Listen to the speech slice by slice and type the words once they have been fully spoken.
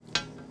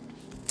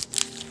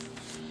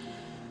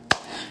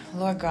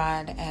Lord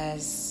God,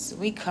 as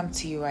we come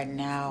to you right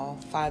now,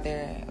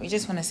 Father, we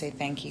just want to say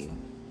thank you.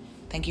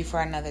 Thank you for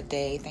another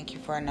day. Thank you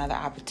for another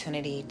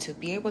opportunity to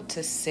be able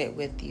to sit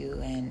with you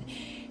and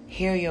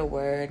hear your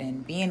word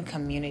and be in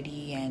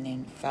community and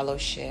in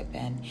fellowship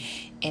and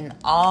in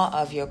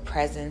awe of your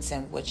presence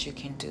and what you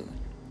can do.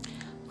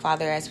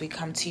 Father, as we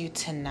come to you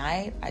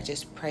tonight, I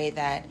just pray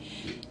that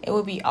it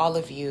will be all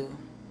of you.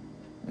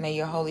 May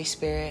your Holy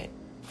Spirit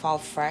fall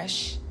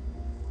fresh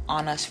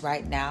on us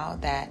right now,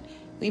 that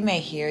we may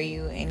hear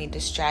you. Any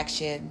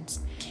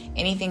distractions,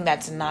 anything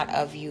that's not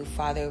of you,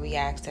 Father, we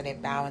ask that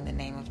it bow in the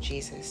name of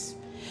Jesus.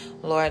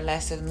 Lord,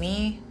 less of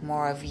me,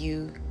 more of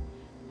you.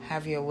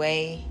 Have your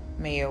way.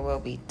 May your will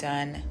be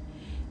done.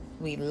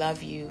 We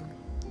love you.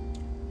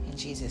 In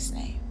Jesus'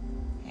 name,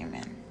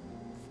 amen.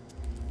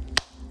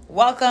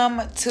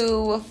 Welcome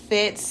to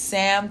Fit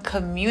Sam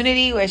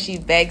Community, where she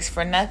begs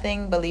for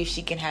nothing, believes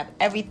she can have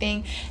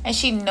everything, and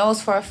she knows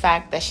for a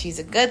fact that she's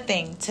a good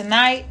thing.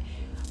 Tonight,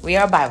 we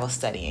are Bible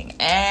studying,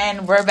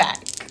 and we're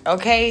back.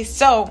 Okay,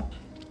 so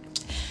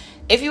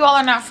if you all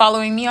are not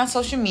following me on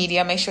social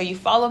media, make sure you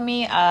follow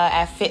me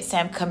at Fit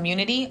Sam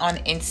Community on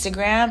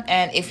Instagram.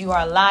 And if you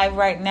are live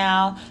right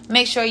now,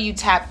 make sure you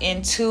tap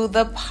into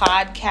the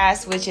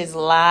podcast, which is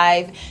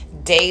live,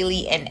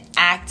 daily, and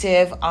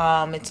active.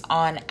 It's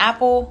on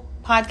Apple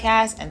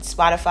Podcasts and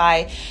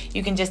Spotify.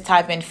 You can just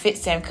type in Fit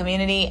Sam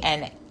Community,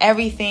 and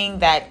everything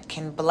that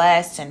can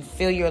bless and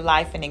fill your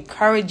life and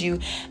encourage you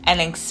and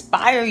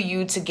inspire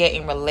you to get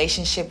in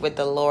relationship with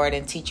the Lord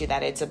and teach you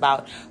that it's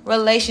about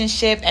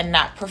relationship and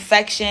not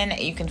perfection.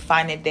 You can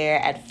find it there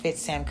at Fit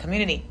Sam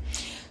Community.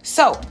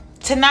 So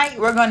tonight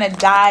we're going to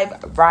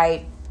dive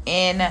right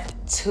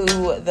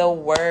into the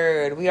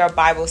word. We are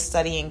Bible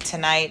studying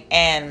tonight,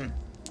 and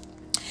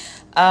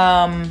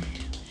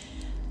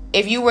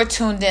if you were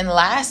tuned in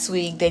last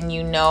week, then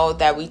you know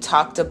that we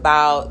talked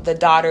about the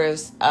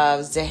daughters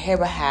of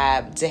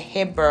Zeherahab.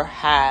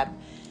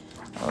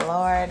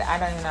 Lord, I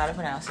don't even know how to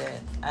pronounce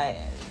it.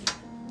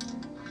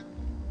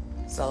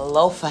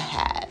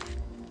 Zelophehad.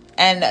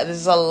 And the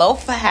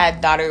Zelophehad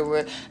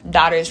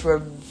daughters were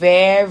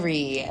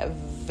very,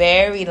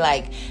 very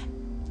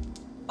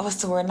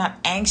not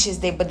anxious,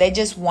 but they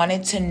just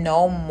wanted to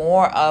know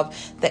more of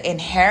the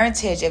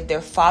inheritance. If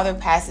their father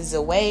passes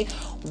away,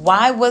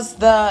 why was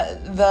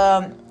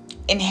the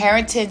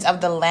inheritance of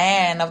the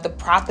land, of the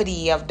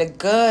property, of the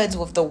goods,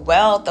 with the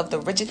wealth, of the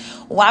riches,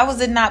 why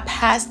was it not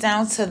passed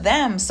down to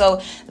them?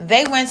 So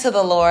they went to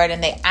the Lord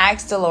and they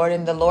asked the Lord,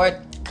 and the Lord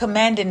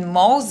commanded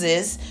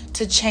Moses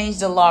to change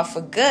the law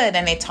for good.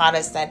 And they taught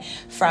us that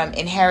from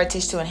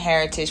inheritance to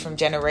inheritance, from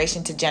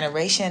generation to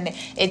generation,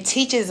 it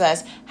teaches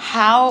us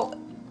how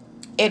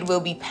it will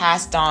be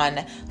passed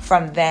on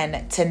from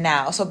then to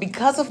now. So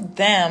because of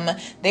them,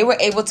 they were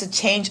able to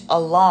change a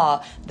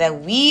law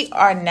that we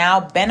are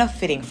now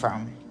benefiting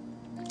from.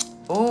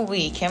 Can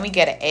we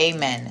get an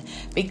amen?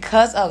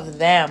 Because of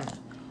them,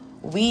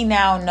 we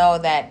now know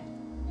that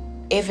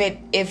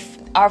if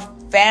our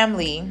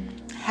family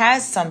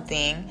has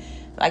something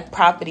like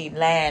property,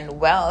 land,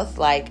 wealth,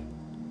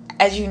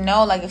 as you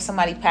know, if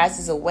somebody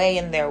passes away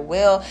in their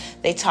will,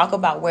 they talk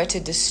about where to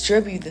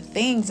distribute the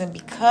things. And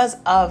because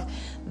of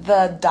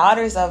the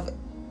daughters of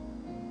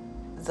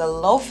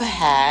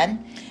Zelophehad,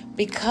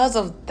 because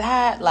of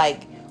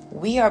that,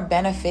 we are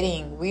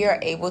benefiting. We are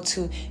able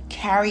to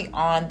carry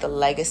on the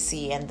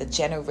legacy and the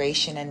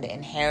generation and the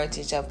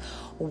inheritance of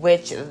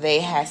which they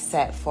have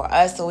set for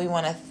us. So we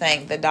want to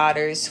thank the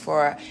daughters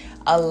for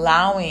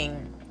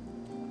allowing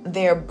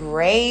their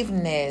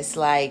braveness,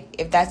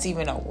 if that's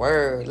even a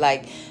word,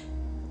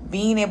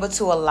 being able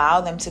to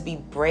allow them to be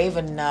brave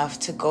enough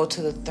to go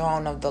to the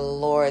throne of the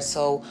Lord,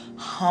 so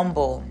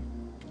humble,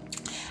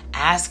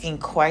 asking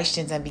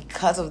questions. And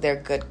because of their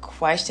good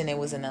question, it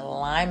was in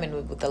alignment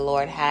with what the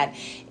Lord had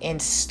in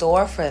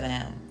store for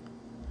them.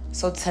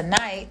 So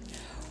tonight,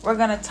 we're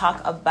going to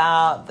talk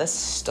about the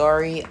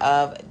story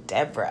of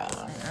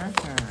Deborah.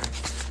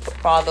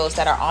 For all those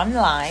that are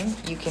online,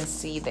 you can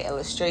see the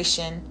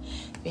illustration.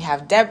 We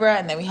have Deborah,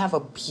 and then we have a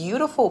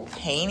beautiful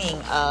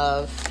painting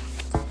of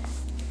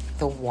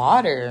the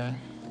water,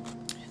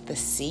 the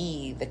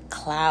sea. The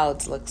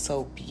clouds look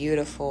so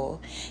beautiful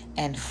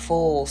and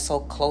full, so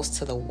close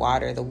to the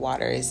water. The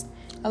water is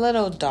a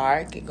little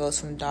dark. It goes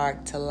from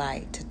dark to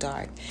light to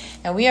dark.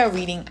 And we are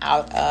reading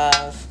out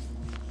of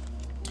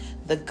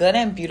the Good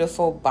and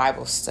Beautiful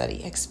Bible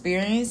Study,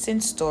 Experience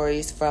and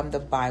Stories from the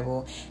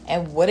Bible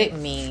and What It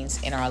Means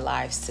in Our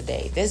Lives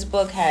Today. This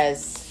book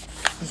has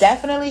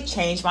definitely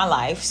changed my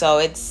life, so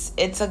it's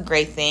a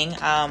great thing.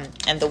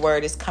 And the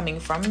word is coming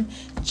from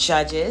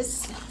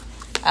Judges.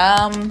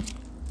 So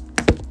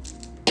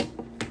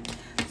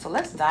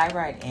let's dive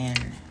right in.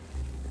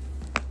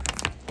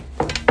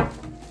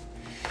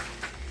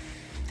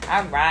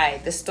 All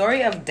right, the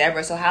story of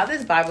Deborah. So how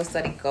this Bible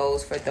study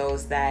goes, for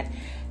those that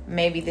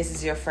maybe this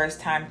is your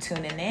first time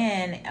tuning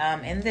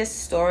in this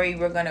story,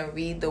 we're going to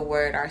read the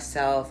word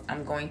ourselves.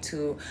 I'm going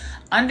to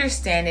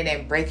understand it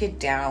and break it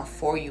down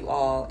for you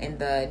all in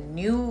the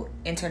New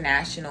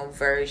International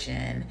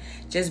Version.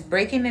 Just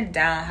breaking it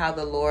down how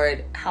the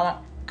Lord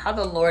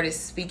is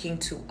speaking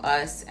to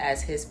us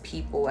as his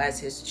people, as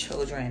his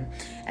children.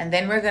 And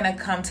then we're going to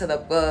come to the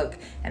book,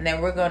 and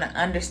then we're going to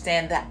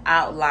understand the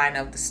outline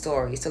of the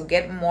story. So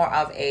get more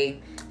of a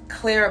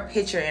clearer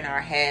picture in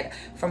our head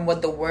from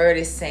what the word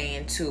is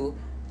saying to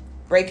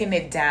breaking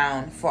it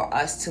down for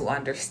us to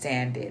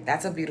understand it.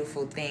 That's a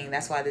beautiful thing.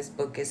 That's why this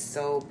book is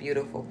so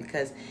beautiful,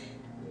 because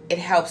it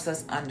helps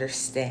us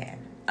understand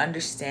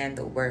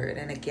the word.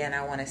 And again,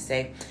 I want to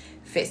say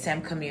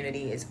FitSam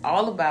community is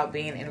all about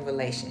being in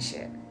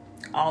relationship.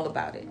 All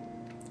about it.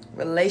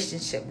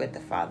 Relationship with the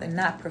Father,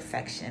 not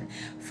perfection.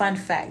 Fun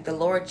fact, the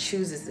Lord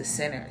chooses the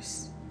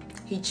sinners.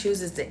 He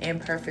chooses the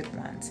imperfect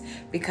ones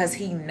because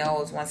he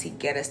knows once he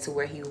gets us to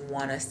where he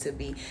wants us to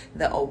be,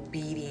 the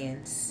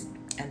obedience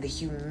and the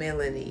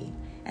humility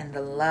and the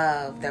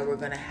love that we're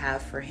going to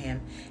have for him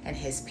and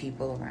his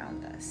people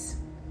around us.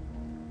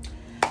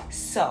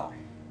 So,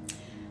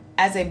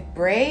 as a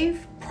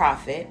brave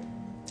prophet,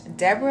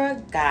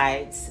 Deborah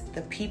guides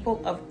the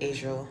people of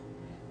Israel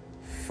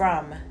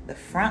from the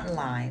front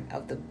line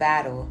of the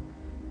battle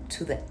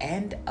to the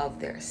end of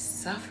their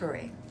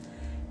suffering.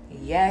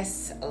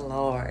 Yes,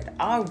 Lord.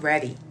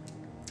 Already,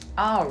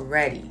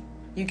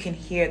 you can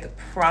hear the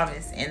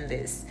promise in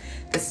this.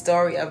 The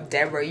story of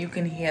Deborah, you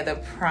can hear the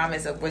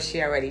promise of what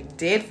she already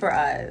did for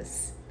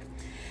us.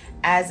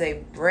 As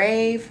a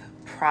brave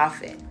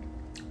prophet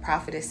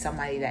is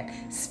somebody that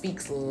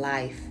speaks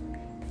life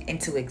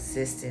into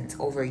existence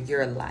over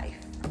your life.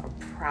 A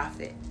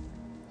prophet.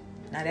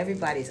 Not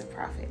everybody's a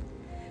prophet,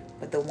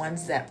 but the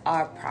ones that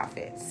are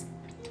prophets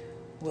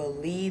will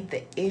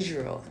lead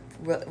Israel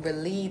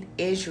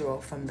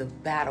from the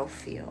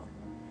battlefield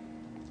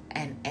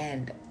and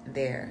end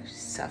their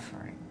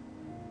suffering.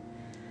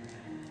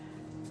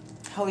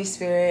 Holy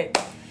Spirit,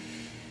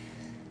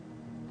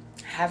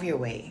 have your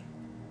way.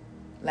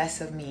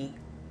 Less of me,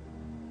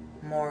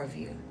 more of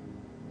you.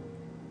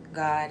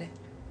 God,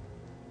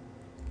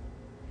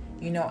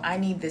 I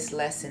need this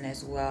lesson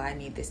as well. I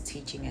need this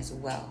teaching as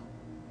well.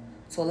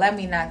 So let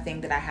me not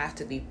think that I have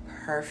to be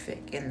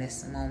perfect in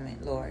this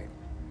moment, Lord.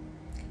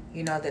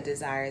 You know the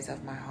desires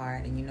of my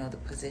heart, and you know the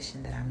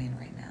position that I'm in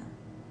right now.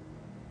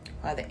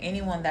 Father,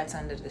 anyone that's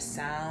under the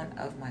sound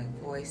of my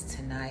voice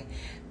tonight,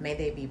 may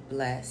they be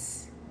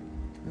blessed.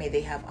 May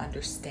they have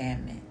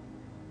understanding.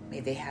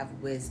 May they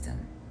have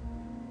wisdom.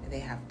 May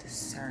they have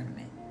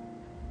discernment.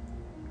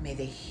 May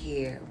they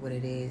hear what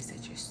it is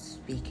that you're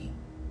speaking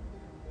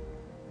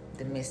in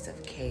the midst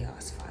of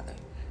chaos, Father.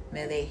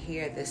 May they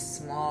hear this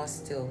small,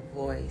 still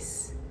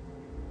voice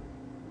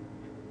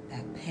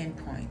that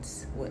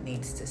pinpoints what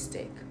needs to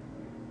stick.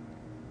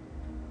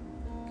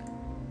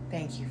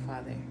 Thank you,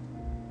 Father.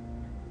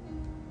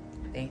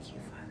 Thank you,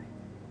 Father.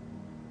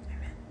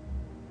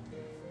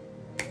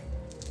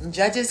 Amen.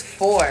 Judges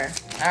 4.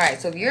 All right,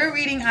 so if you're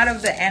reading out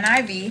of the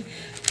NIV,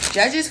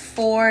 Judges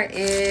 4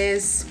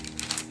 is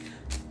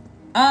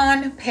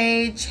on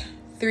page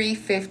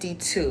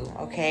 352,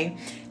 okay?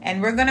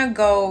 And we're going to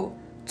go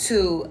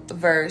to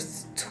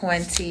verse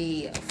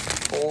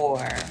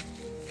 24.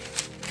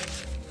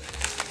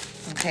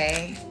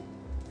 Okay?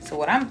 So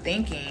what I'm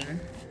thinking,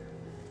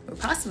 we're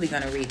possibly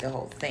going to read the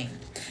whole thing,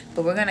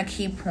 but we're going to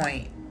key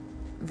point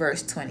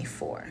verse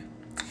 24.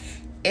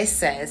 It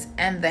says,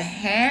 "And the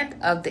hand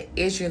of the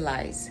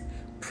Israelites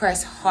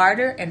pressed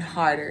harder and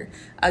harder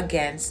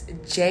against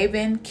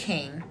Jabin,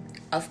 king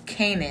of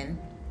Canaan,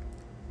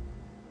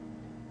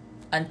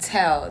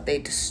 until they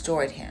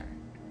destroyed him."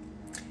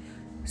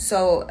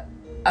 So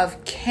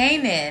of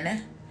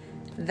Canaan,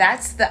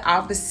 that's the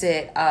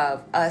opposite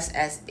of us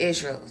as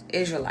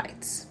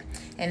Israelites.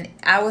 And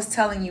I was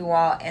telling you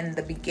all in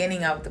the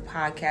beginning of the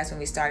podcast when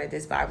we started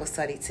this Bible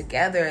study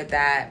together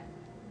that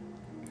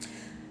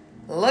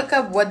look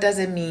up what does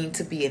it mean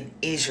to be an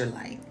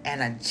Israelite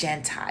and a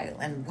Gentile,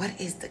 and what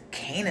is the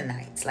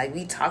Canaanites. Like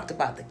we talked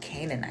about the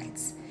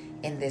Canaanites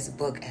in this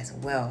book as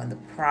well, and the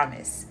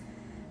promise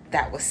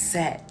that was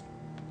set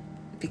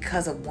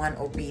because of one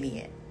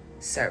obedient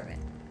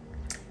servant.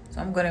 So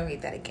I'm going to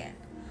read that again.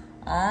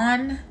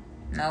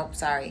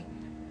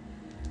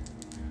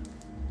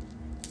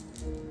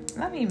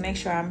 Let me make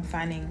sure I'm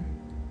finding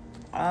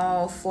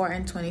 4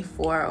 and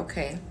 24.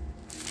 Okay.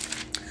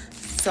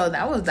 So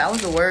that was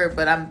the word,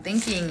 but I'm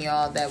thinking,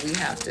 y'all, that we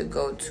have to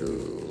go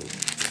to,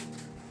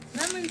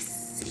 let me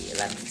see.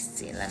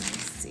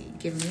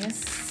 Give me a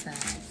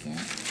second.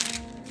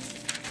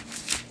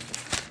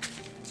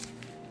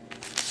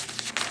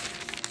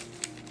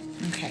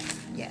 Okay.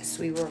 Yes,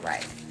 we were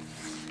right.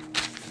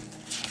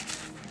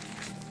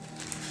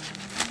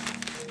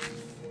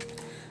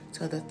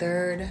 So the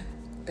third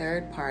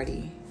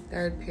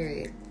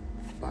period,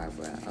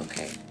 Barbara.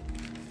 Okay.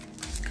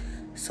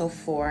 So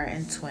 4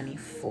 and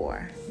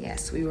 24.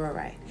 Yes, we were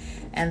right.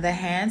 "And the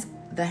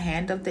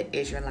hand of the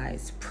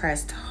Israelites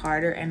pressed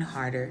harder and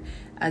harder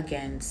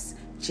against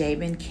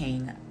Jabin,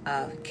 king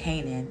of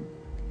Canaan,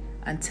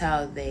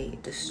 until they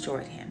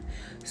destroyed him.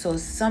 So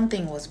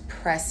something was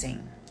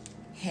pressing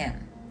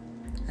him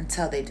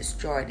until they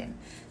destroyed him.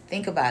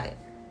 Think about it.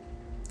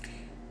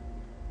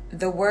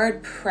 The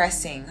word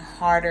pressing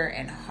harder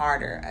and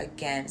harder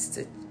against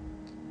the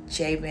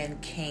Jabin,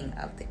 king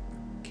of the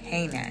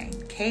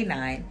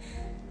Canaan,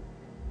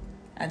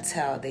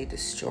 until they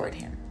destroyed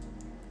him.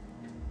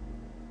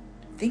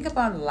 Think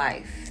about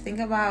life. Think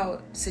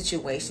about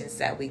situations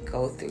that we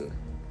go through.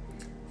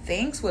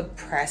 Things would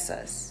press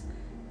us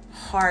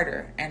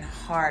harder and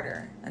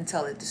harder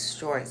until it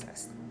destroys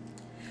us.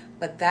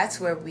 But that's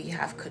where we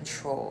have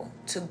control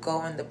to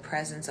go in the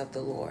presence of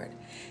the Lord.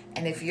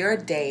 And if your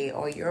day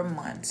or your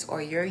months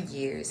or your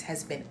years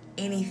has been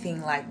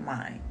anything like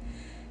mine,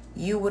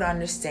 you would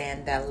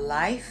understand that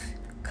life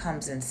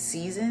comes in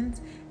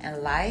seasons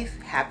and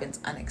life happens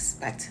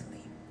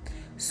unexpectedly.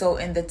 So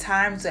in the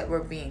times that we're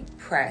being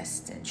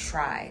pressed and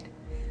tried,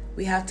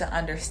 we have to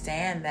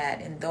understand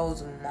that in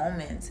those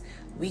moments,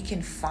 we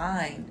can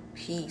find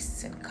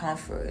peace and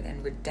comfort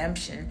and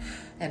redemption.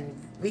 And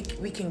we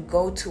can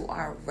go to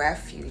our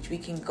refuge. We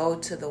can go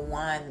to the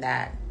one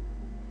that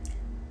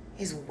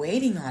is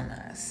waiting on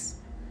us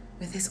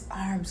with his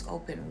arms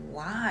open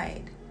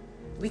wide.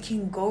 We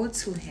can go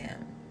to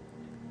him.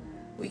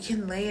 We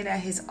can lay it at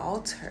his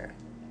altar.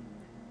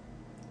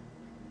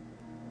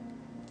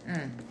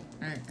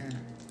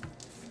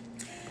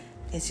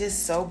 It's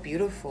just so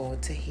beautiful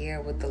to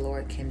hear what the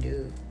Lord can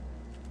do.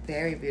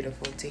 Very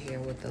beautiful to hear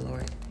what the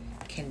Lord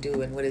can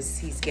do and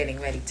he's getting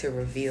ready to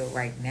reveal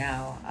right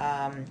now.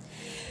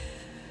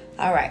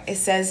 All right. It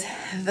says,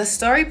 the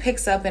story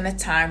picks up in a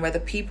time where the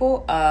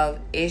people of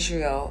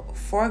Israel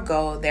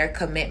forego their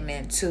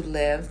commitment to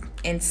live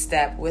in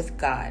step with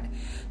God,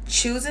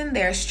 choosing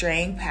their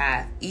straying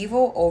path,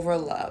 evil over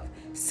love,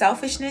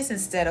 selfishness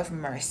instead of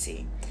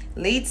mercy,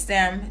 leads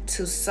them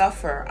to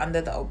suffer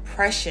under the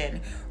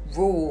oppression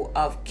rule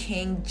of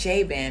King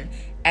Jabin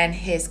and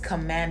his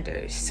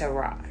commander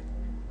Sisera.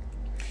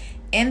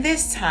 In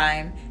this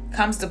time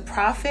comes the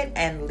prophet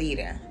and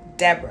leader,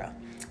 Deborah.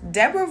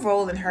 Deborah's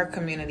role in her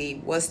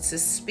community was to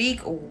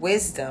speak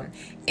wisdom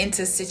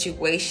into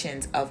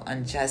situations of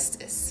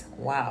injustice.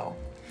 Wow.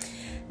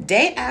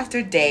 Day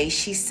after day,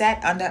 she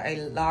sat under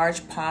a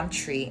large palm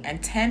tree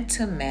and tended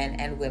to men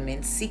and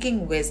women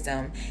seeking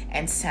wisdom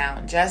and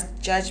sound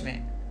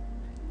judgment.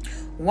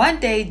 One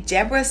day,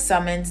 Deborah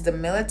summons the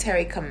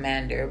military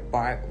commander,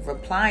 Barak,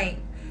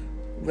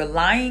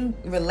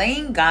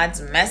 relaying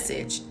God's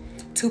message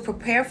to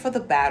prepare for the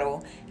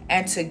battle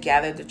and to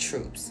gather the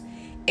troops.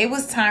 It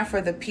was time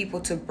for the people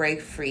to break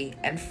free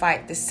and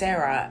fight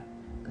Sisera's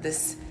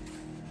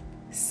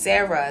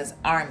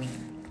army.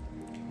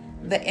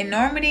 The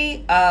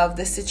enormity of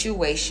the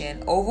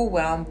situation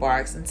overwhelmed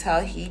Barak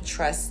until he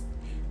trusts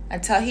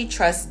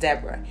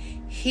Deborah.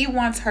 He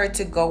wants her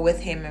to go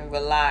with him and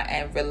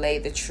relay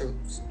the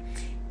troops.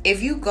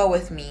 If you go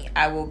with me,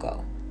 I will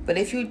go. But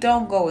if you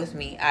don't go with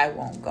me, I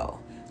won't go.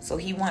 So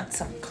he wants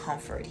some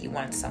comfort. He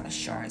wants some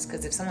assurance.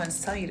 Because if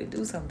someone's telling you to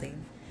do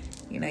something,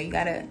 you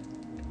gotta,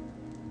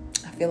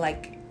 I feel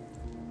like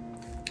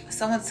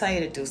someone's telling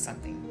you to do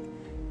something.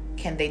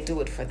 Can they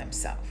do it for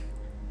themselves?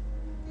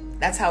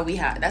 That's how we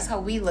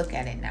look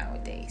at it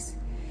nowadays.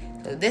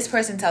 So this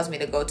person tells me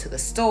to go to the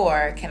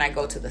store. Can I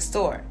go to the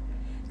store?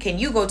 Can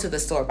you go to the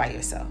store by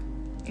yourself?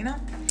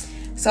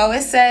 So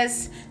it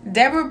says,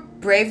 Deborah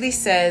bravely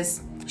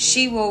says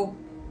she will,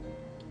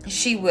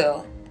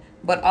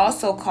 but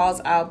also calls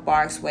out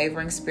Barak's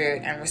wavering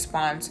spirit and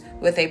responds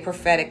with a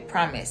prophetic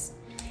promise.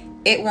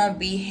 It won't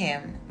be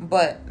him,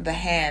 but the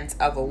hands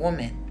of a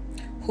woman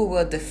who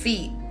will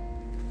defeat.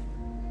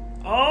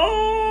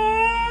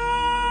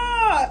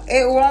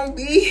 It won't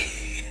be.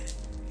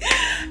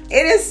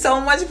 It is so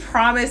much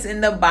promise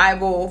in the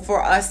Bible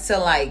for us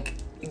to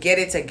get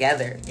it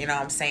together. You know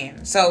what I'm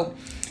saying? So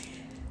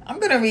I'm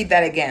going to read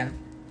that again.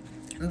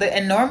 The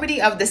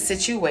enormity of the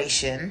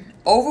situation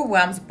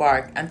overwhelms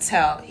Barak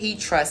until he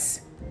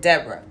trusts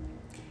Deborah.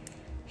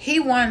 He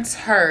wants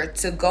her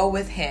to go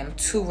with him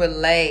to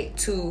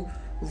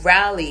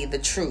rally the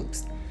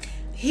troops.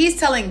 He's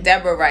telling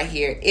Deborah right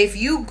here, if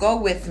you go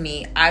with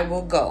me, I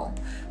will go.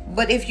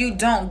 But if you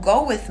don't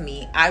go with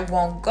me, I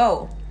won't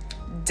go.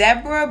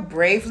 Deborah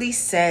bravely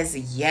says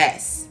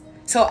yes.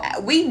 So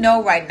we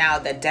know right now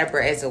that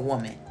Deborah is a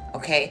woman,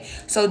 okay?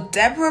 So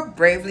Deborah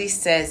bravely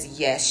says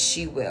yes,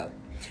 she will.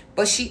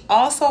 But she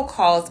also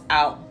calls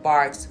out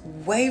Barak's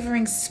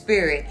wavering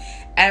spirit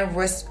and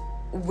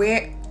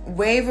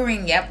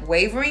wavering. Yep,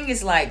 wavering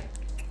is like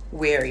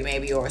weary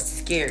maybe, or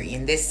scary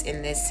in this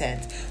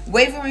sense.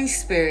 Wavering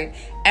spirit,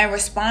 and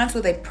responds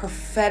with a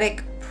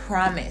prophetic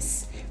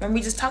promise. Remember,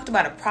 we just talked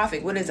about a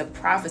prophet. What is a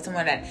prophet?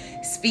 Someone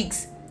that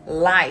speaks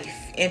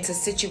life into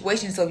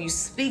situations. So if you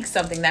speak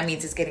something, that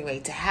means it's getting ready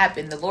to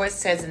happen. The Lord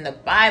says in the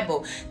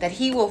Bible that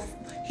he will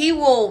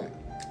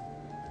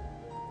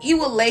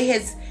lay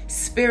his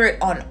spirit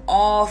on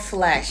all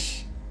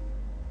flesh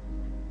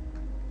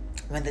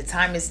when the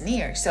time is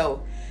near.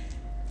 So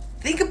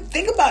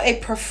Think about a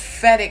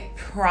prophetic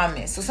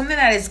promise. So something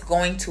that is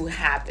going to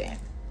happen.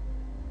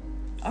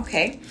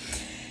 Okay.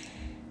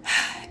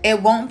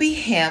 It won't be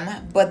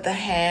him, but the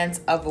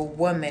hands of a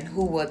woman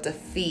who will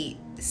defeat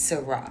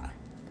Sarah.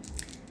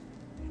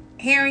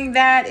 Hearing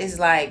that is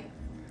like,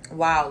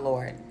 wow,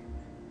 Lord.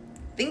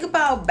 Think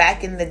about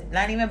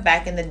not even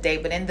back in the day,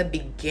 but in the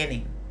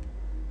beginning.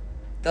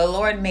 The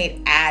Lord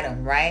made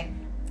Adam, right?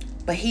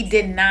 But he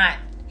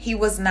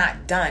was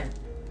not done.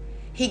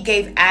 He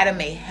gave Adam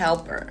a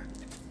helper.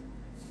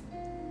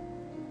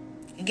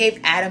 He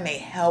gave Adam a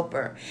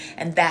helper.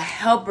 And that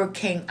helper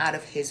came out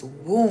of his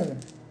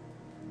womb.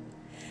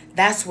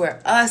 That's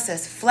where us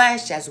as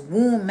flesh, as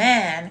womb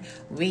man,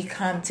 we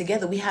come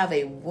together. We have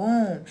a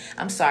womb.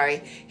 I'm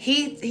sorry.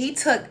 He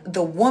took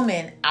the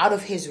woman out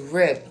of his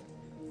rib,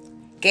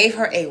 gave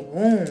her a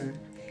womb,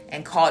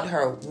 and called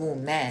her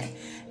womb man.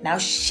 Now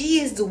she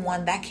is the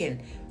one that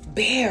can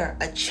bear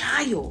a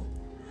child.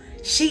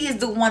 She is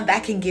the one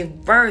that can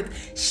give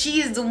birth.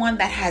 She is the one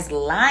that has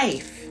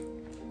life.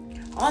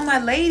 All my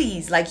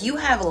ladies, like, you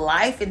have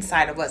life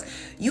inside of us.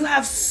 You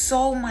have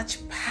so much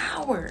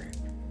power.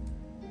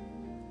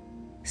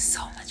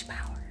 So much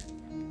power.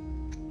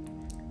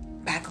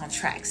 Back on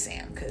track,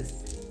 Sam,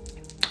 because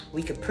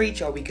we could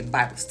preach or we could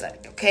Bible study,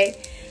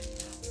 okay?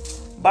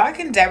 Barak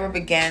and Deborah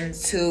began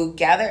to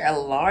gather a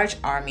large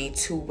army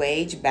to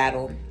wage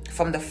battle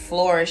from the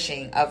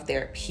flourishing of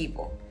their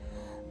people.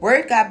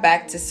 Word got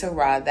back to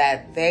Sarah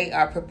that they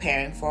are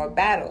preparing for a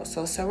battle.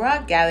 So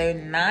Sarah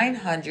gathered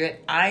 900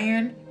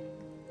 iron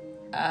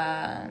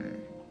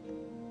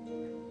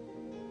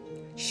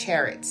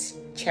chariots.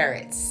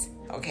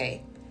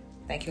 Okay.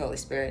 Thank you, Holy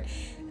Spirit.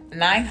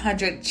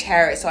 900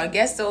 chariots. So I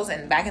guess those,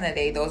 and back in the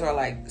day, those are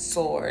like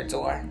swords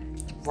or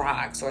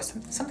rocks or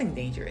something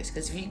dangerous.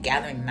 Because if you're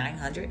gathering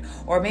 900,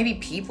 or maybe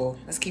people,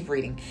 let's keep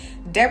reading.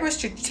 Deborah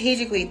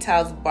strategically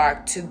tells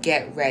Barak to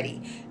get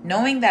ready,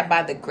 knowing that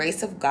by the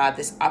grace of God,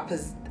 this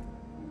operative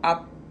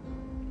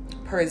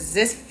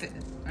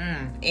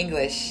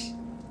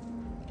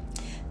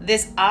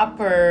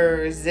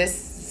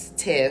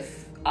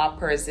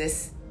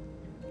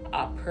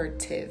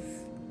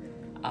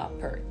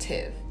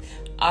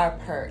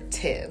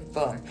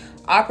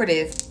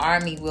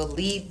army will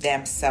lead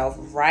themselves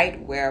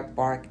right where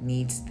Barak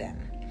needs them.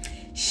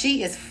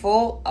 She is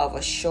full of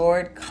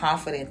assured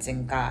confidence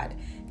in God,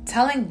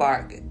 telling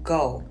Barak,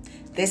 go.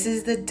 This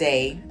is the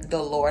day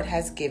the Lord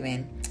has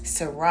given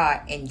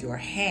Sarah in your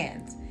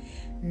hands.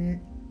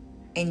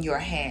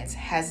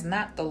 Has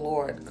not the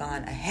Lord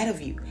gone ahead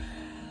of you?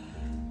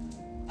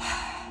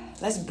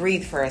 Let's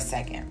breathe for a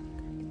second.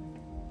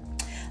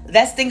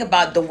 Let's think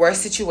about the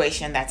worst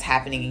situation that's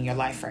happening in your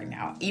life right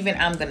now. Even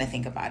I'm going to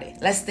think about it.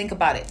 Let's think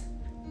about it.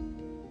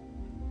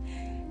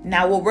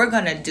 Now, what we're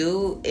going to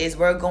do is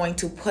we're going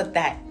to put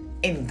that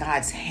in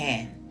God's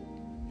hand.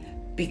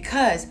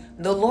 Because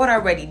the Lord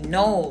already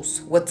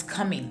knows what's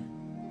coming.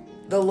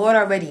 The Lord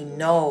already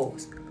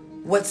knows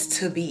what's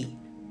to be.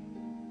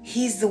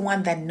 He's the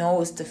one that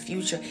knows the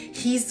future.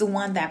 He's the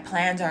one that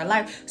plans our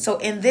life. So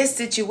in this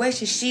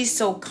situation, she's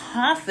so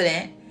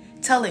confident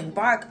telling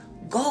Barak,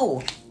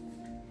 go.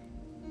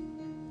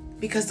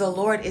 Because the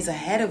Lord is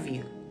ahead of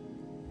you.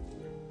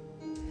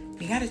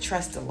 We got to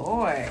trust the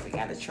Lord.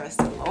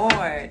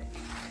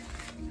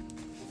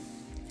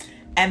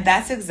 And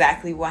that's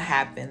exactly what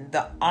happened.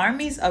 The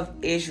armies of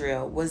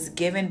Israel was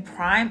given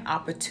prime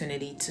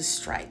opportunity to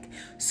strike.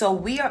 So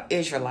we are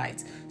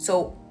Israelites.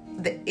 So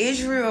the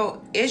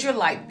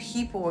Israelite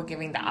people were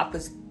given the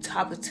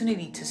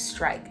opportunity to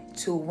strike,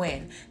 to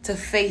win, to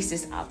face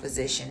this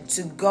opposition,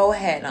 to go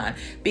head on,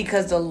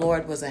 because the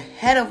Lord was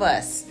ahead of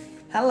us.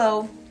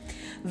 Hello.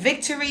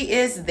 Victory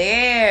is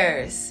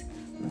theirs.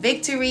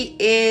 Victory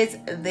is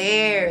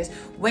theirs.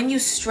 When you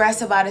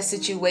stress about a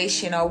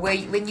situation, or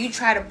when you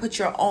try to put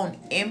your own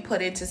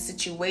input into a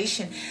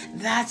situation,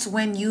 that's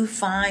when you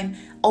find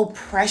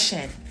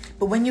oppression.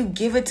 But when you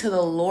give it to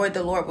the Lord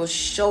will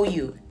show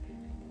you,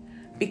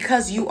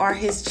 because you are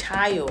his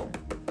child.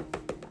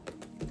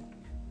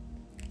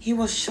 He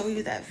will show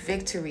you that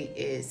victory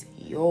is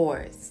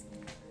yours.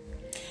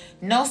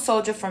 No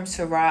soldier from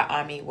Sarah's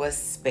army was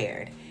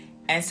spared.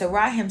 And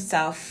Sarah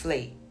himself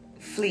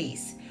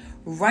flees,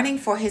 running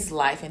for his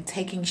life and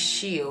taking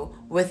shield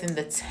within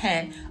the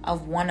tent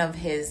of one of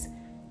his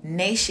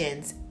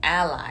nation's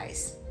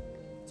allies,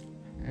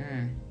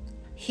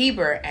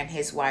 Heber, and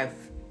his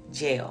wife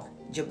Jael.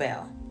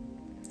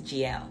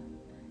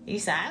 You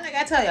sound like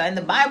I tell you, in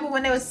the Bible,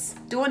 when they was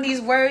doing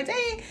these words,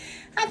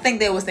 I think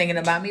they was thinking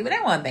about me, but they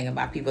weren't thinking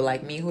about people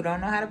like me who don't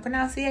know how to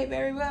pronunciate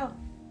very well.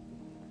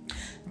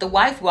 The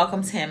wife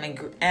welcomes him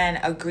and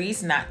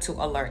agrees not to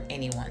alert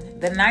anyone.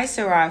 The night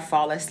Sarah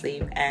falls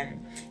asleep,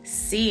 and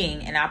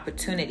seeing an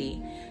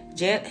opportunity,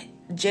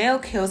 Jael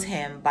kills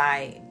him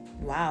by,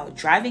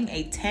 driving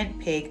a tent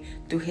peg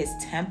through his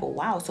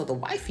temple. So the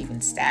wife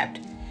even stabbed.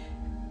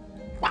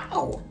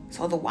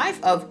 So the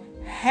wife of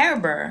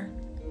Heber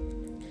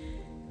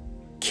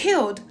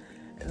killed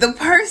the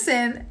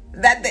person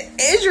that the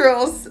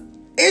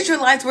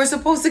Israelites were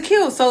supposed to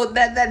kill. So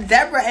that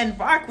Deborah and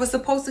Barak were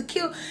supposed to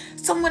kill.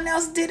 Someone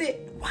else did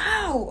it.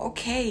 Wow.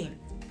 Okay.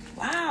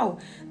 Wow.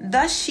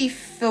 Thus she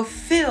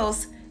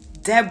fulfills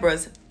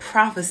Deborah's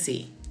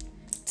prophecy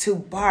to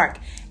Barak.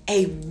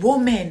 A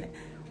woman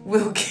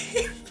will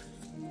kill.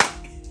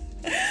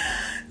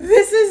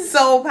 This is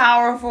so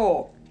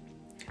powerful.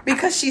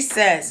 Because she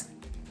says,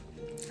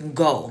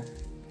 go.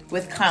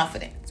 With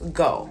confidence.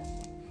 Go.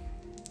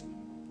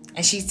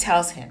 And she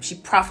tells him, she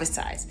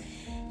prophesies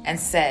and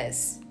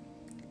says,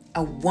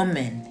 a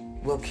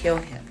woman will kill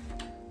him.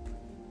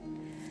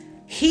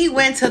 He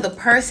went to the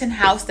person's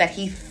house that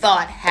he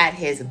thought had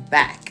his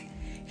back.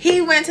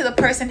 He went to the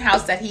person's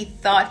house that he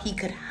thought he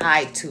could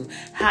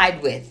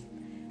hide with.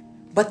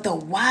 But the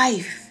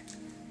wife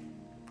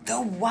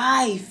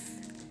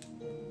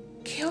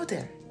killed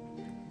him.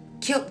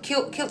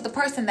 Killed the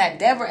person that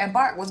Deborah and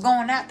Barak was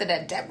going after,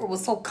 that Deborah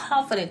was so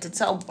confident to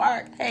tell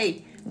Barak,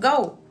 hey,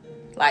 go.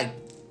 Like,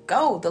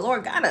 go. The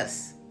Lord got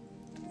us.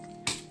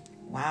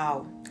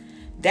 Wow.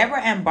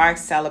 Deborah and Barak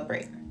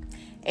celebrate.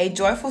 A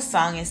joyful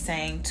song is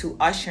sang to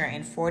usher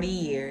in 40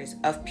 years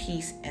of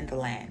peace in the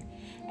land,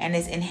 and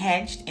is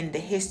enhanced in the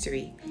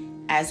history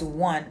as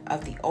one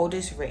of the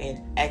oldest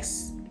written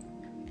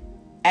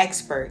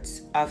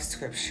experts of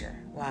scripture.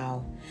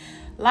 Wow.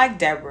 Like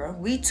Deborah,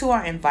 we too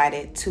are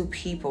invited to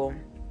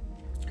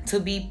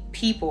be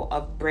people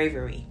of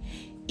bravery,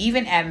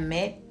 even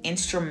amid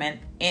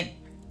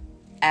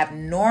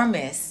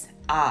abnormous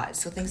odds,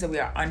 so things that we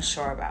are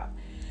unsure about.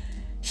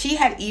 She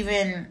had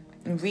even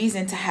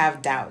reason to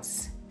have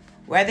doubts,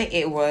 whether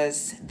it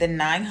was the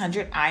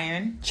 900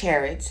 iron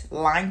chariots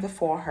lying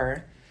before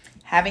her,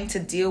 having to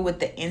deal with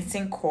the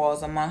instant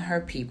quarrels among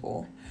her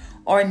people,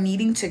 or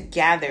needing to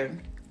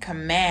gather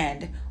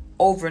command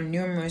over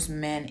numerous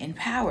men in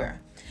power.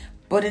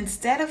 But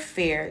instead of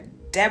fear,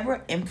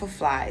 Deborah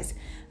amplifies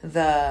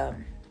the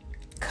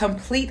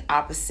complete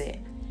opposite.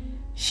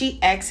 She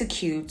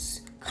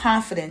executes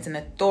confidence and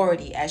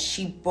authority as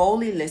she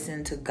boldly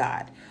listened to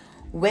God,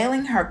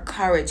 wailing her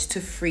courage to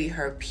free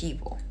her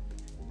people.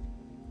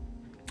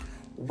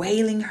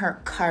 Wailing her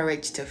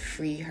courage to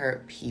free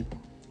her people.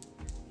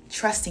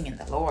 Trusting in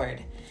the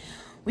Lord.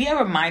 We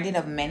are reminded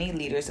of many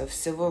leaders of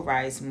civil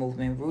rights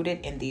movement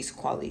rooted in these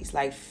qualities,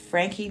 like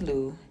Frankie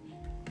Lou,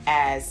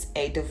 as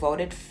a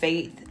devoted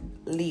faith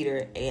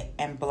leader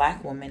and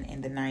black woman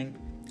in the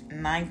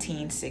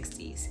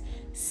 1960s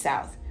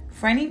South.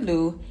 Frankie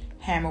Lou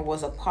Hamer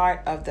was a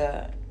part of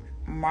the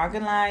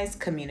marginalized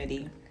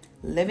community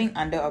living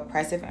under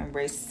oppressive and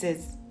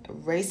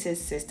racist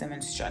system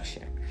and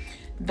structure.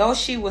 Though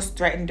she was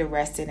threatened,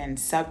 arrested, and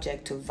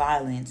subject to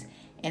violence,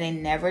 and it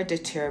never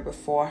deterred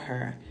before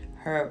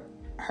her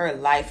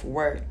life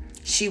work,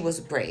 she was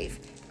brave,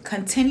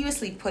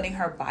 continuously putting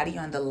her body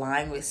on the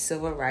line with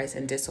civil rights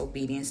and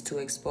disobedience to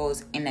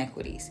expose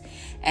inequities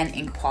and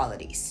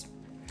inequalities.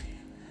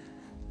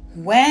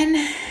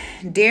 When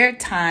their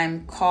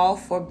time call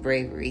for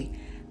bravery,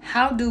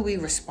 how do we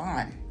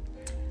respond?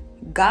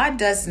 God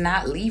does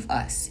not leave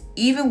us,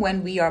 even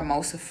when we are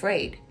most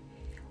afraid.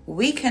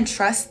 We can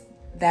trust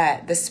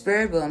that the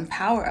Spirit will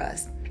empower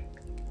us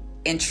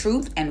in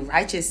truth and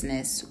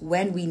righteousness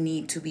when we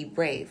need to be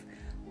brave.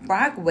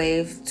 Barak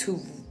waved to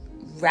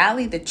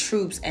rally the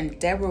troops, and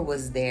Deborah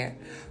was there,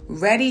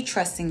 ready,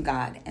 trusting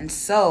God, and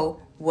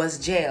so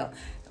was Jael.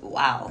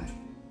 Wow.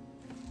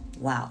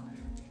 Wow.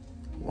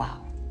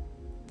 Wow.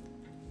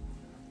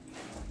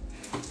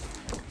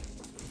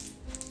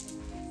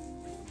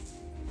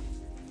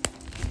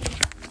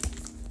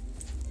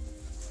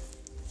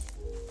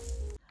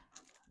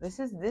 This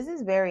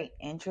is very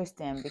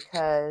interesting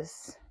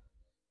because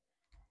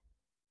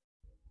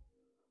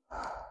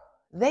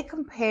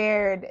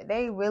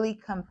they really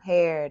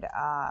compared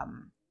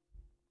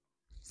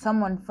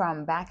someone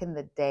from back in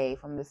the day,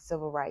 from the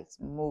civil rights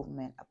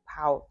movement, a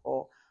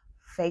powerful,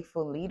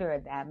 faithful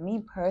leader that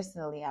me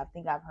personally, I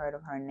think I've heard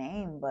of her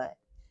name, but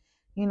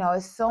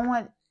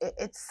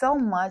it's so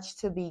much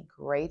to be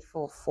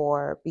grateful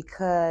for,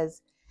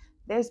 because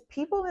there's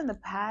people in the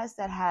past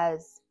that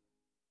has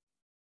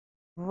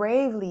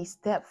bravely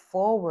stepped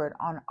forward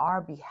on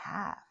our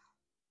behalf.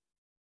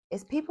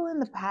 It's people in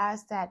the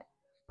past that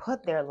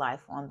put their life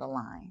on the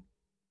line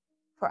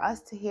for us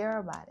to hear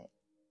about it.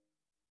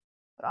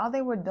 But all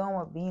they were doing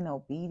was being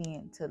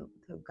obedient to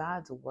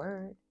God's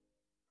word.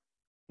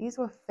 These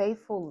were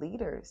faithful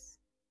leaders.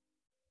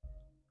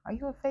 Are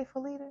you a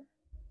faithful leader?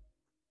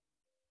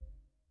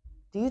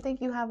 Do you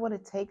think you have what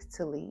it takes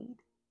to lead?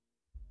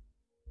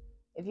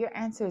 If your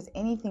answer is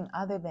anything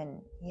other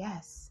than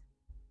yes,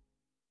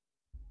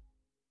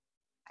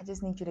 I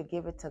just need you to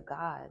give it to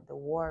God, the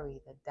worry,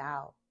 the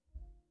doubt.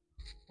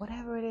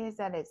 Whatever it is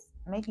that is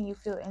making you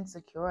feel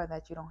insecure,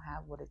 that you don't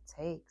have what it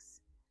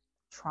takes,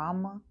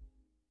 trauma,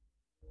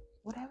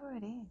 whatever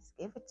it is,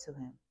 give it to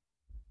him.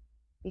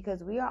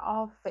 Because we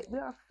are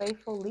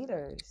faithful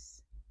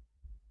leaders.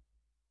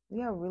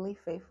 We are really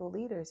faithful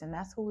leaders, and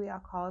that's who we are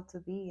called to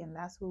be, and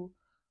that's who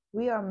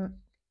we're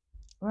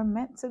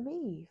meant to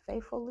be,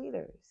 faithful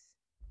leaders.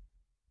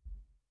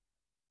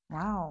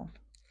 Wow.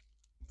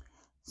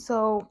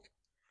 So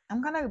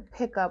I'm going to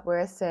pick up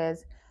where it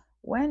says,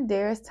 when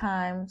there's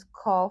times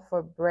call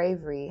for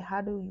bravery,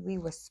 how do we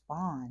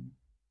respond?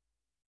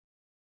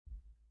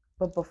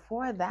 But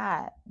before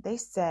that, they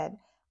said,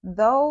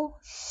 though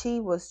she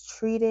was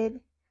threatened,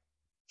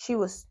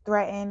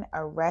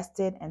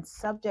 arrested, and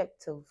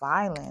subject to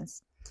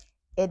violence,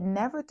 it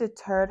never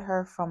deterred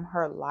her from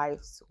her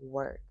life's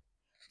work.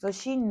 So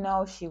she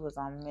knows she was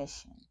on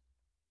mission.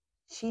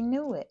 She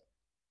knew it.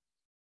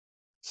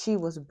 She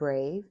was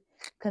brave,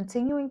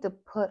 continuing to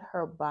put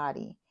her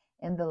body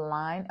in the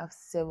line of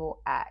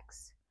civil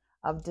acts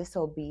of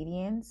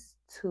disobedience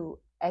to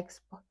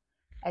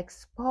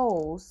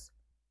expose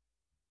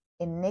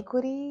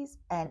iniquities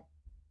and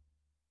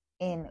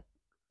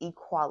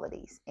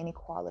inequalities.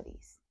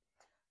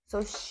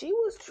 So she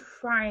was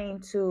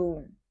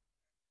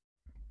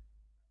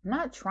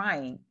not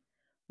trying,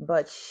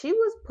 but she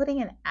was putting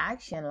in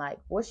action like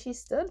what she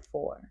stood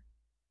for.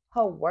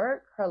 Her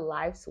work, her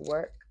life's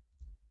work.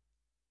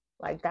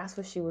 Like that's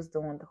what she was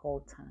doing the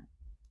whole time.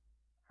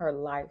 Her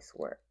life's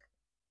work.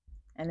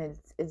 And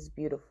it's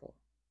beautiful.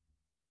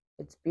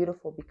 It's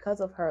beautiful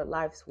because of her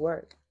life's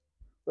work.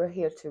 We're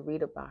here to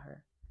read about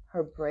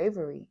her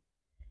bravery,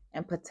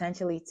 and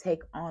potentially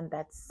take on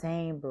that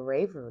same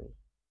bravery,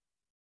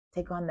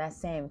 take on that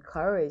same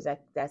courage,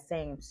 that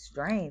same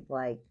strength.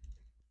 Like,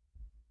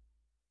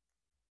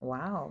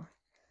 wow.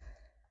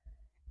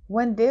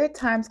 When their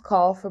times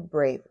call for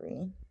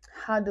bravery,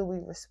 how do we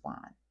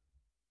respond?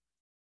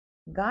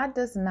 God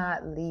does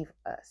not leave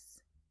us,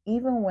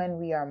 even when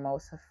we are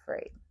most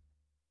afraid.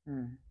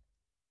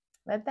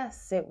 Let that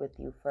sit with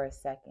you for a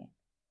second.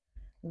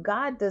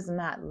 God does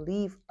not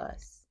leave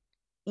us,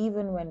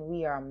 even when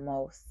we are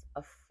most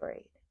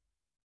afraid.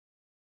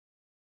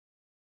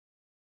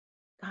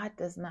 God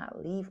does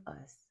not leave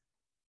us,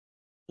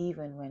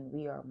 even when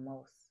we are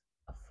most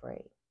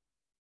afraid.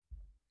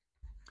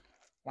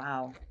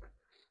 Wow.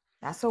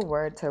 That's a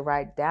word to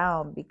write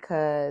down,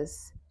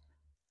 because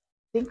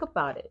think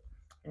about it.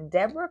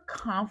 Deborah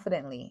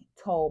confidently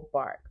told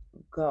Barak,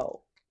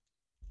 go.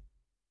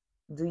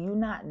 Do you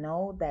not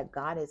know that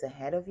God is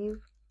ahead of you?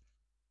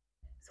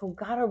 So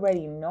God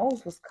already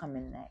knows what's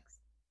coming next.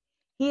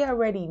 He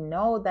already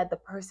knows that the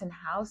person's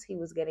house he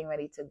was getting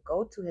ready to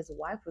go to, his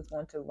wife was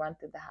going to run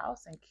through the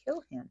house and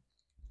kill him.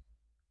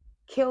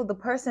 Kill the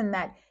person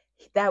that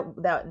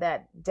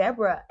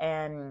Deborah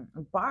and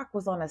Barak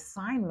was on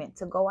assignment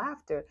to go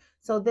after.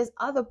 So this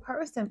other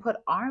person put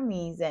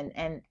armies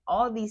and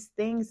all these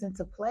things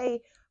into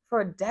play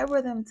for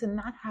Deborah them to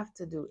not have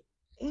to do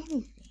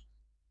anything.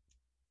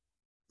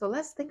 So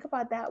let's think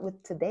about that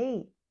with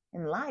today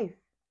in life.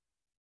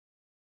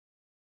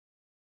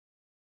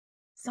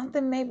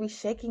 Something may be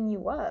shaking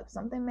you up.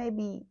 Something may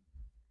be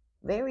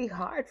very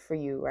hard for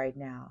you right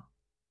now.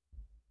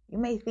 You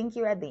may think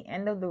you're at the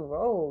end of the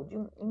road.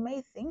 You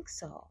may think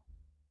so.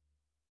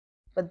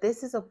 But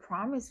this is a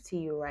promise to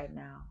you right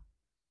now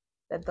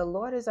that the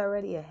Lord is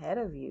already ahead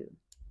of you.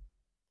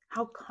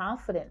 How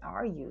confident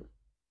are you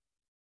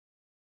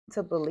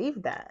to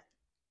believe that?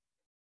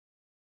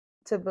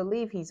 To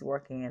believe He's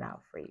working it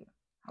out for you.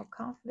 How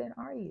confident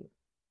are you?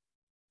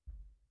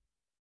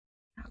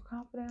 How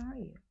confident are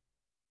you?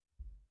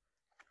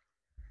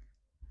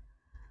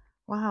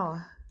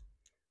 Wow.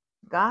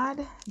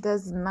 God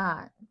does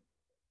not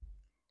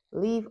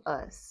leave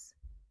us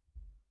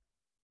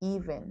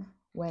even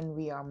when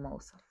we are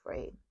most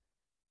afraid.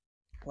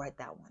 Write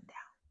that one down.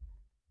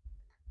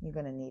 You're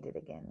going to need it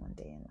again one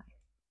day in life.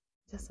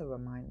 Just a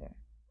reminder.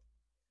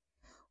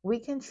 We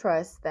can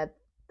trust that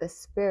the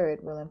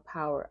Spirit will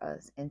empower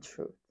us in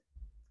truth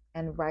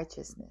and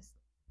righteousness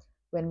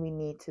when we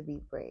need to be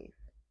brave.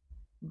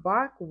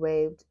 Barak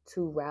waved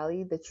to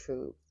rally the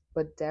troops,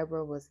 but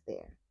Deborah was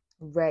there,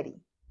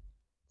 ready,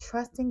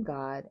 trusting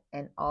God,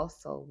 and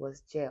also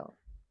was Jael.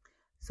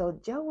 So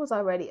Jael was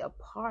already a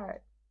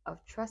part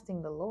of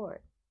trusting the Lord.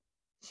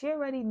 She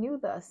already knew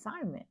the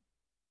assignment.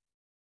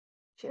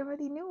 She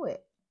already knew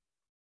it.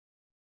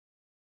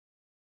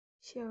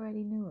 She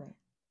already knew it.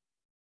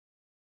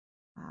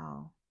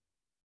 Wow.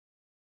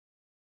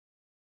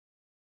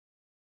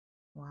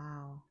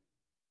 Wow.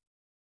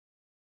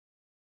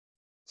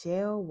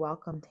 Jael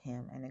welcomed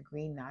him and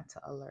agreed not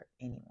to alert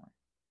anyone.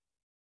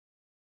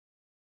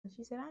 And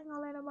she said, I ain't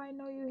gonna let nobody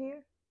know you're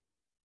here.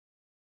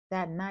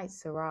 That night,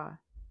 Sarah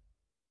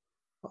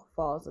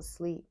falls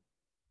asleep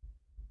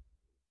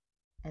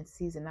and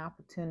sees an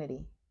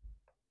opportunity.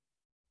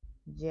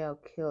 Jael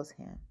kills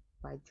him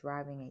by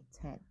driving a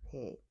tent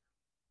peg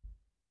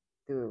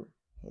through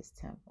his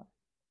temple.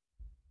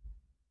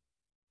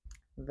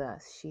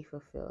 Thus, she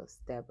fulfills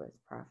Deborah's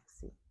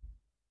prophecy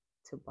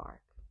to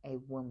Barak, a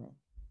woman's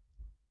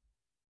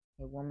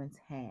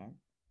hand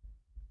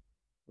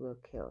will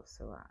kill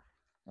Sarah.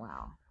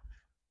 Wow.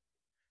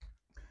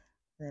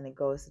 Then it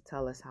goes to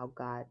tell us how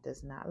God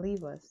does not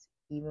leave us,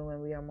 even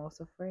when we are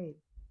most afraid.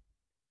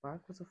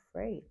 Barak was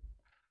afraid,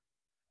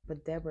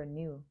 but Deborah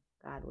knew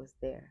God was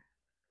there.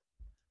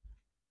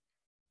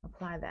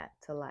 Apply that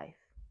to life,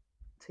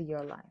 to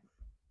your life.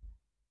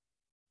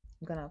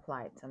 I'm going to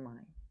apply it to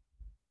mine.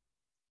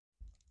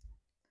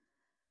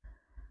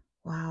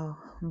 Wow.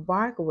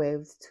 Barak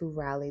waved to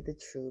rally the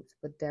troops,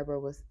 but Deborah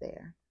was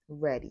there,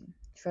 ready,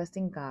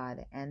 trusting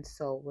God, and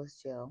so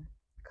was Jill.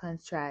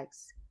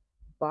 Contracts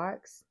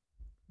Barak's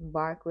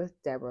Barak with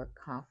Deborah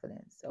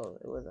confident. So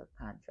it was a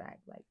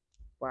contract. Like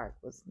Barak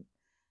was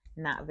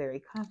not very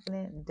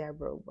confident,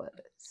 Deborah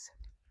was.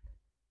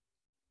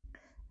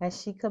 As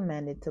she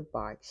commended to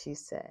Barak, she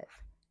said,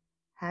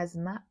 "Has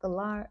not the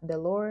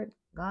Lord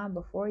gone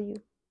before you?"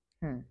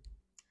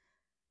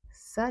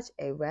 Such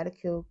a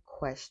radical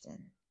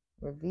question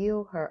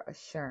revealed her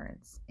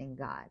assurance in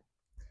God,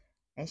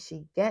 and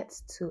she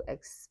gets to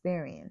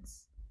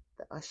experience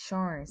the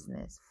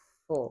assuranceness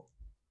full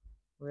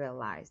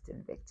realized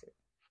in victory.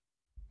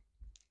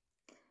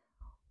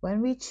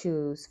 When we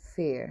choose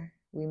fear,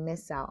 we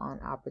miss out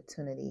on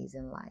opportunities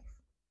in life.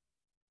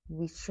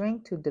 We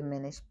shrink to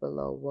diminish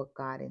below what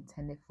God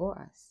intended for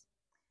us.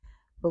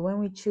 But when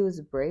we choose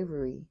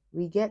bravery,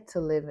 we get to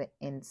live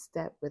in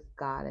step with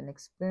God and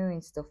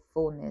experience the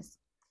fullness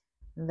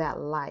that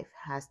life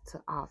has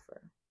to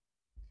offer.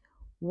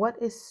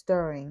 What is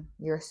stirring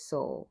your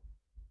soul?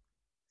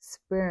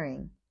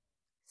 Spinning.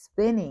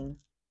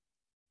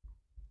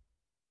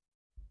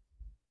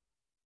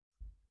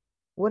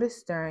 What is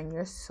stirring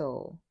your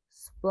soul?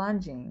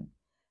 Splunging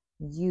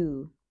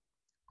you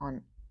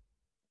on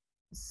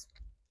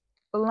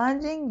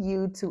Plunging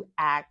you to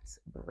act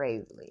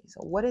bravely. So,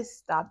 what is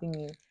stopping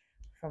you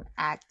from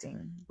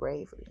acting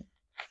bravely?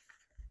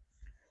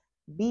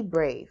 Be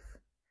brave.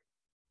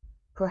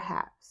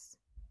 Perhaps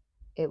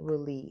it will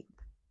lead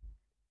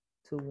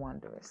to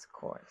wondrous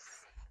course.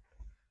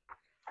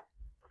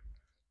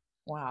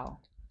 Wow.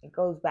 It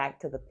goes back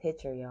to the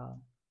picture,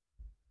 y'all.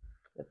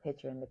 The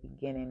picture in the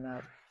beginning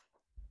of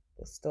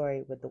the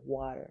story with the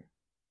water.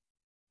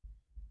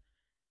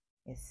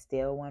 It's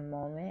still one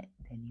moment,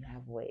 then you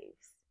have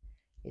waves.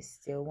 It's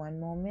still one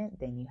moment,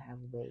 then you have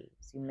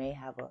waves. You may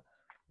have a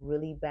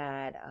really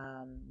bad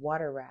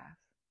water raft,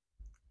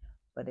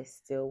 but it's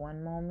still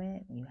one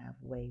moment, you have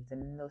waves.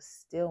 And in those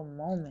still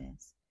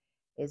moments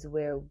is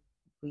where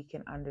we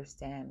can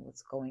understand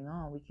what's going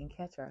on. We can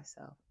catch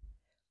ourselves.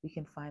 We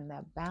can find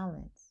that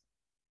balance.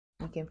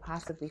 We can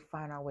possibly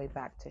find our way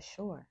back to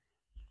shore.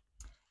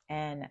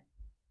 And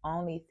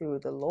only through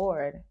the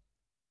Lord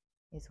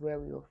is where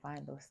we will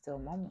find those still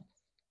moments.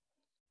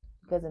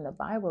 Because in the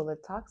Bible,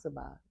 it talks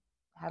about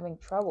having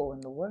trouble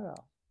in the world,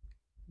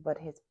 but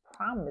his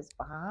promise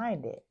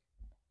behind it.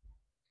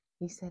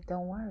 He said,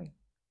 don't worry,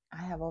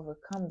 I have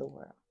overcome the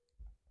world.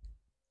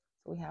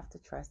 So we have to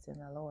trust in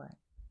the Lord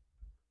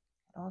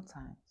at all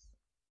times.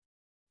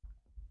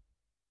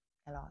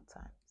 At all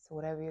times. So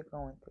whatever you're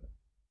going through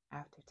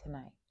after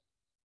tonight,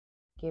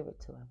 give it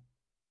to him.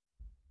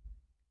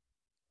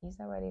 He's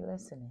already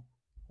listening.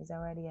 He's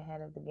already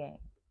ahead of the game.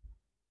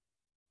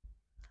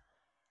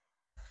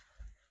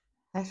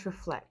 Let's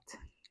reflect.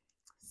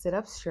 Sit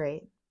up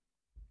straight.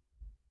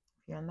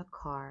 If you're in the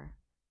car,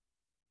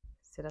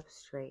 sit up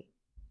straight.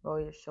 Roll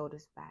your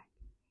shoulders back.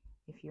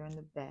 If you're in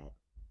the bed,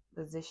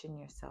 position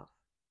yourself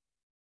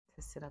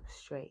to sit up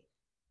straight.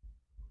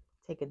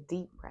 Take a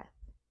deep breath.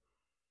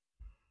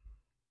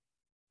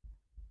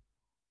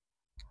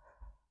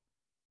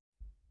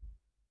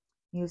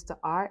 Use the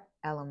art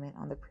element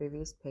on the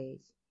previous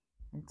page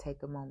and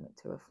take a moment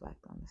to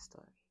reflect on the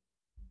story.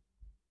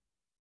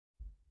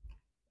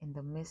 In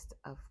the midst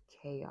of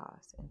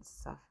chaos and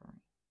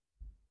suffering,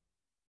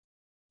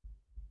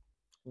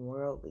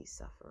 worldly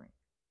suffering,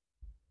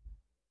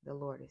 the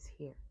Lord is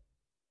here.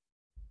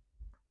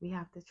 We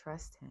have to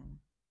trust him.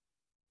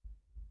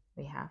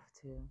 We have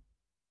to.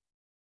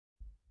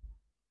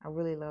 I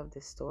really love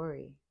this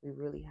story. We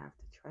really have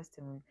to trust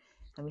him,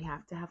 and we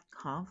have to have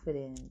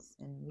confidence,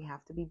 and we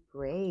have to be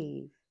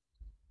brave.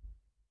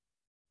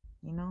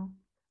 You know,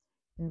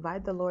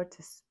 invite the Lord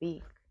to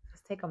speak.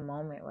 Let's take a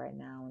moment right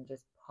now and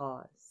just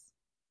pause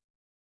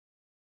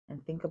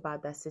and think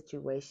about that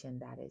situation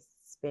that is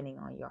spinning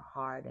on your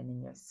heart and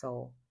in your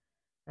soul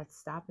that's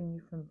stopping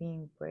you from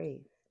being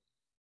brave.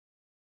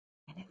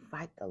 And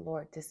invite the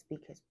Lord to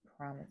speak his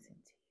promise into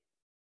you.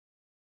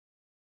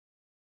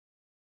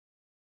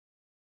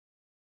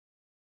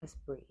 Let's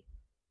breathe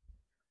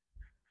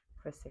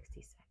for 60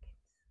 seconds.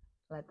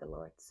 Let the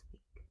Lord speak.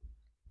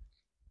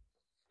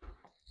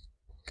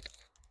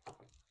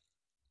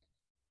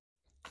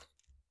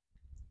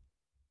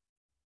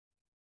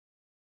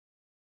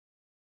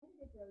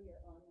 Grow your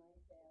online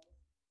sales.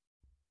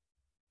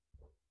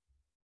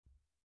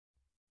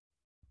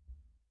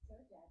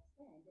 Search ad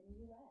spend in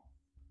the US.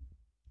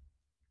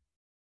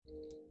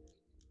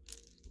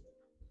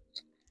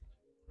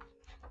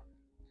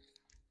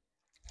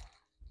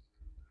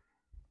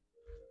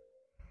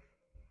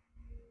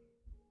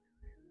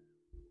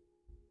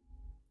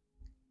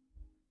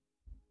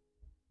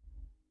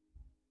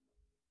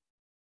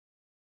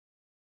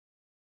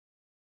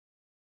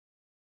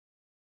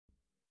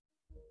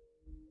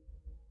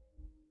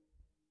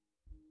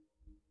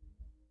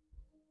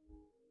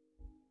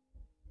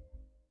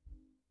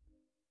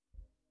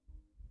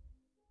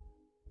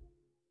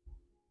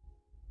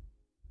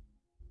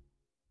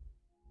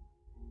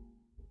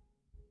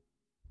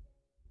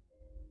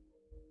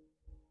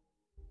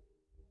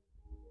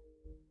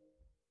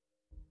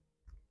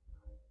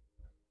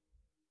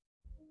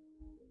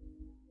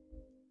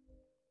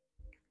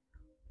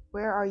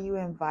 Where are you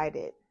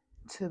invited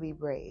to be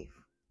brave?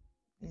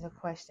 These are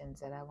questions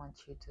that I want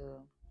you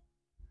to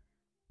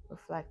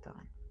reflect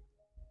on.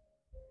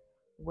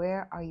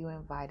 Where are you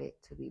invited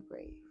to be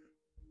brave?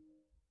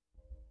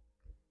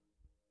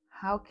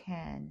 How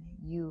can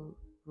you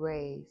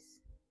raise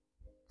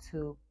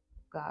to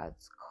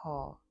God's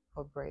call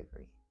for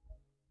bravery?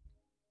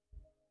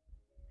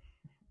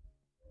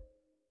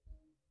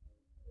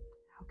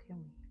 How can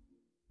we?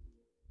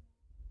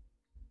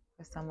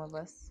 For some of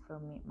us, for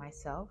me,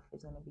 myself,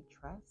 it's going to be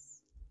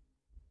trust.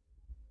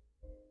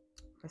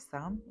 For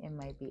some, it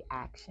might be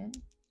action.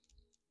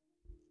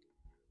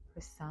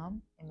 For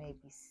some, it may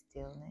be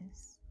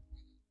stillness.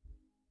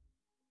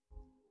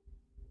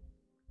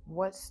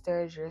 What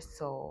stirs your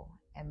soul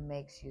and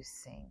makes you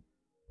sing?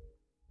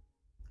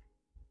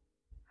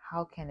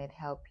 How can it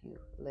help you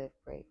live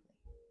bravely?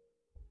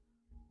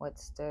 What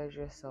stirs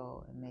your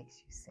soul and makes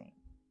you sing?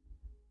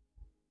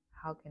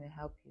 How can it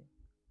help you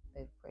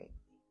live bravely?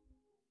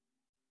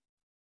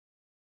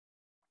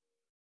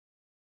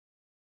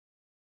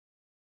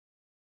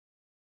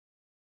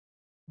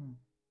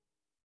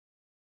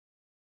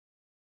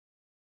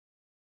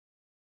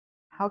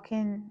 How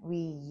can we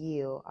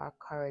yield our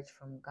courage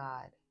from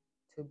God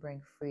to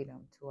bring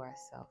freedom to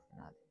ourselves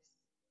and others?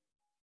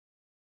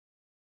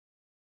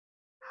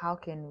 How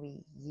can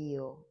we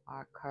yield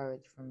our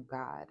courage from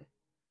God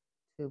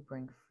to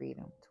bring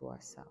freedom to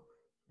ourselves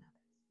and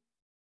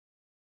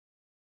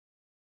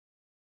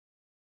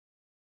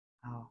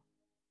others? Oh,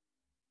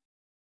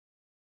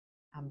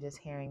 I'm just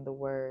hearing the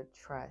word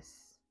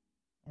trust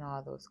in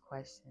all those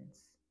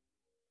questions.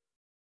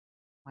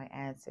 My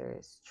answer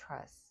is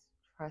trust.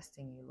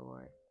 Trusting you,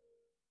 Lord.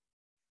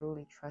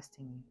 Truly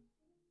trusting you.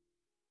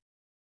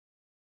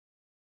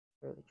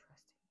 Truly trusting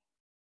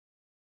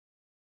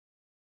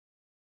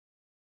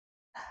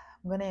you.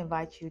 I'm going to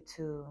invite you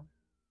to,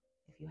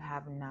 if you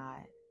have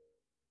not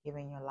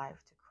given your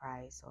life to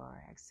Christ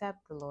or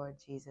accept the Lord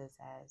Jesus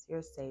as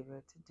your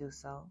Savior, to do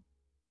so.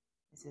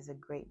 This is a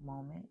great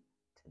moment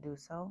to do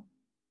so.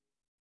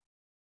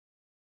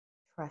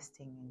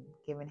 Trusting and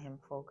giving Him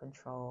full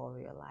control over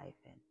your life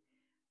and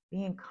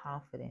being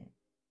confident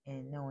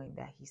in knowing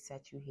that He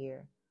set you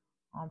here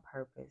on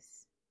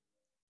purpose,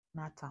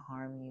 not to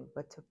harm you,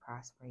 but to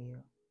prosper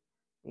you.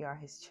 We are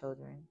His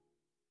children.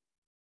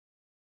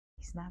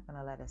 He's not going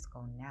to let us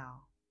go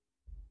now.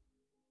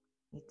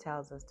 He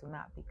tells us, do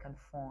not be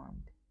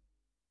conformed,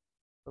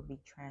 but be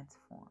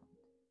transformed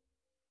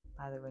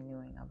by the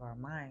renewing of our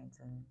minds.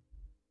 And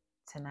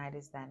tonight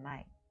is that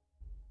night.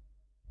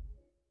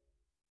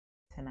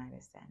 Tonight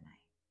is that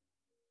night.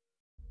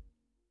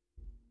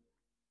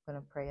 I'm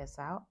going to pray us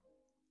out.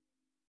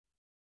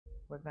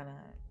 We're going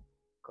to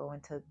go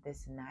into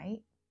this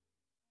night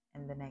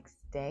and the next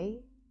day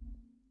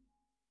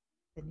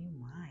with a new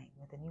mind,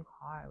 with a new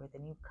heart, with a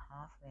new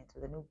confidence,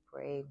 with a new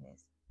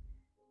braveness,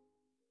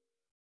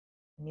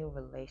 a new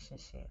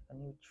relationship, a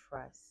new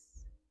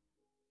trust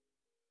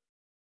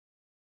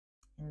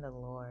in the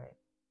Lord,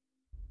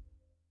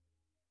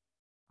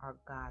 our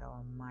God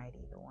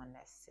Almighty, the one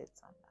that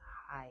sits on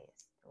the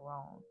highest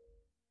throne,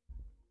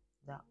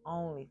 the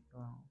only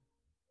throne.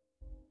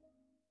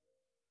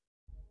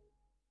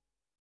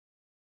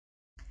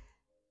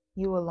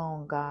 You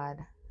alone, God,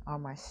 are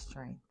my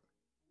strength.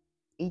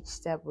 Each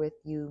step with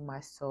you, my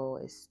soul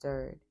is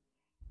stirred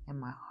and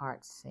my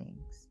heart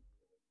sings.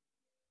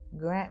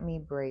 Grant me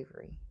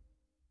bravery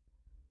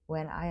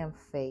when I am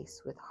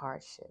faced with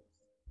hardships,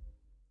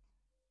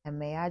 and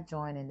may I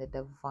join in the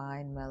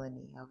divine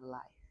melody of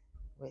life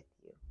with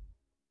you.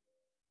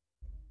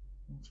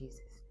 In Jesus'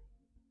 name.